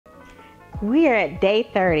We are at day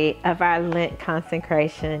 30 of our Lent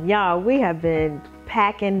consecration. Y'all, we have been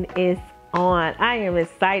packing it on. I am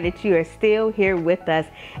excited that you are still here with us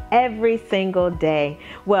every single day.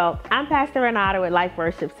 Well, I'm Pastor Renorda with Life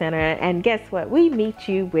Worship Center, and guess what? We meet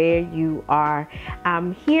you where you are.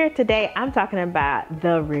 I'm here today. I'm talking about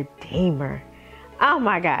the Redeemer. Oh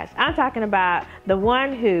my gosh. I'm talking about the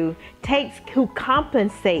one who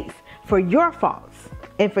compensates for your faults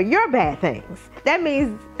and for your bad things. That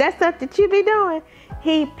means that stuff that you be doing,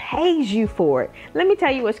 he pays you for it. Let me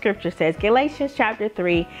tell you what scripture says. Galatians chapter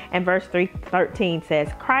 3 and verse 13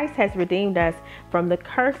 says, Christ has redeemed us from the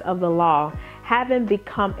curse of the law, having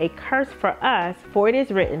become a curse for us, for it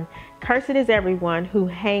is written, cursed is everyone who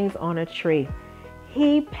hangs on a tree.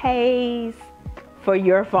 He pays for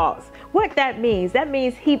your faults. What that means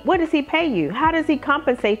what does he pay you? How does he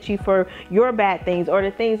compensate you for your bad things or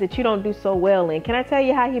the things that you don't do so well in? Can I tell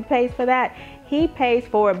you how he pays for that? He pays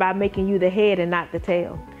for it by making you the head and not the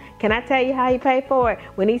tail. Can I tell you how he paid for it?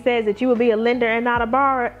 When he says that you will be a lender and not a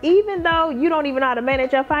borrower, even though you don't even know how to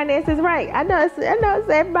manage your finances right. I know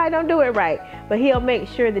everybody don't do it right, but he'll make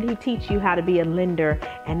sure that he teach you how to be a lender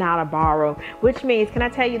and not a borrower, which means, can I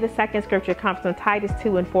tell you the second scripture comes from Titus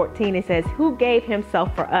 2 and 14. It says, who gave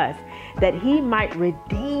himself for us that he might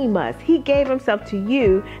redeem us. He gave himself to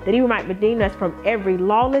you that he might redeem us from every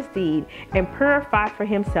lawless deed and purify for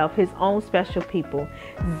himself his own special people,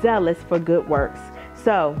 zealous for good works.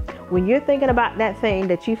 So when you're thinking about that thing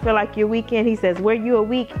that you feel like you're weak in, he says, where you are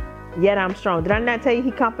weak, yet I'm strong. Did I not tell you he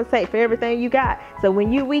compensates for everything you got? So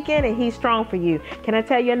when you weak in it, he's strong for you. Can I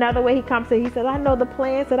tell you another way he compensates? He says, I know the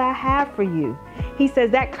plans that I have for you. He says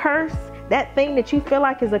that curse, that thing that you feel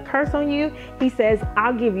like is a curse on you, he says,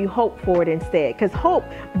 I'll give you hope for it instead. Because hope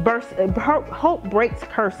breaks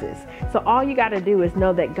curses. So all you got to do is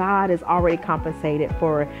know that God has already compensated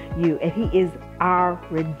for you, and he is our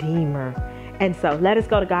Redeemer. And so let us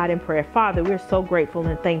go to God in prayer. Father, we're so grateful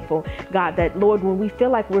and thankful, God, that, Lord, when we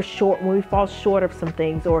feel like we're short, when we fall short of some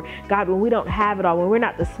things, or God, when we don't have it all, when we're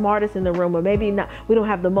not the smartest in the room, or maybe we don't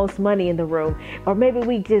have the most money in the room, or maybe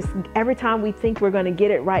we just, every time we think we're going to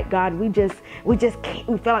get it right, God, we feel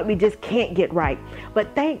like we just can't get right.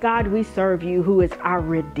 But thank God we serve you, who is our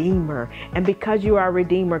Redeemer. And because you are our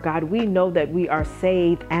Redeemer, God, we know that we are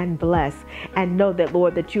saved and blessed, and know that,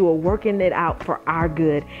 Lord, that you are working it out for our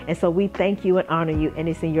good. And so we thank you and honor you. And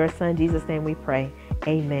it's in your son, Jesus' name we pray.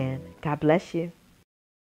 Amen. God bless you.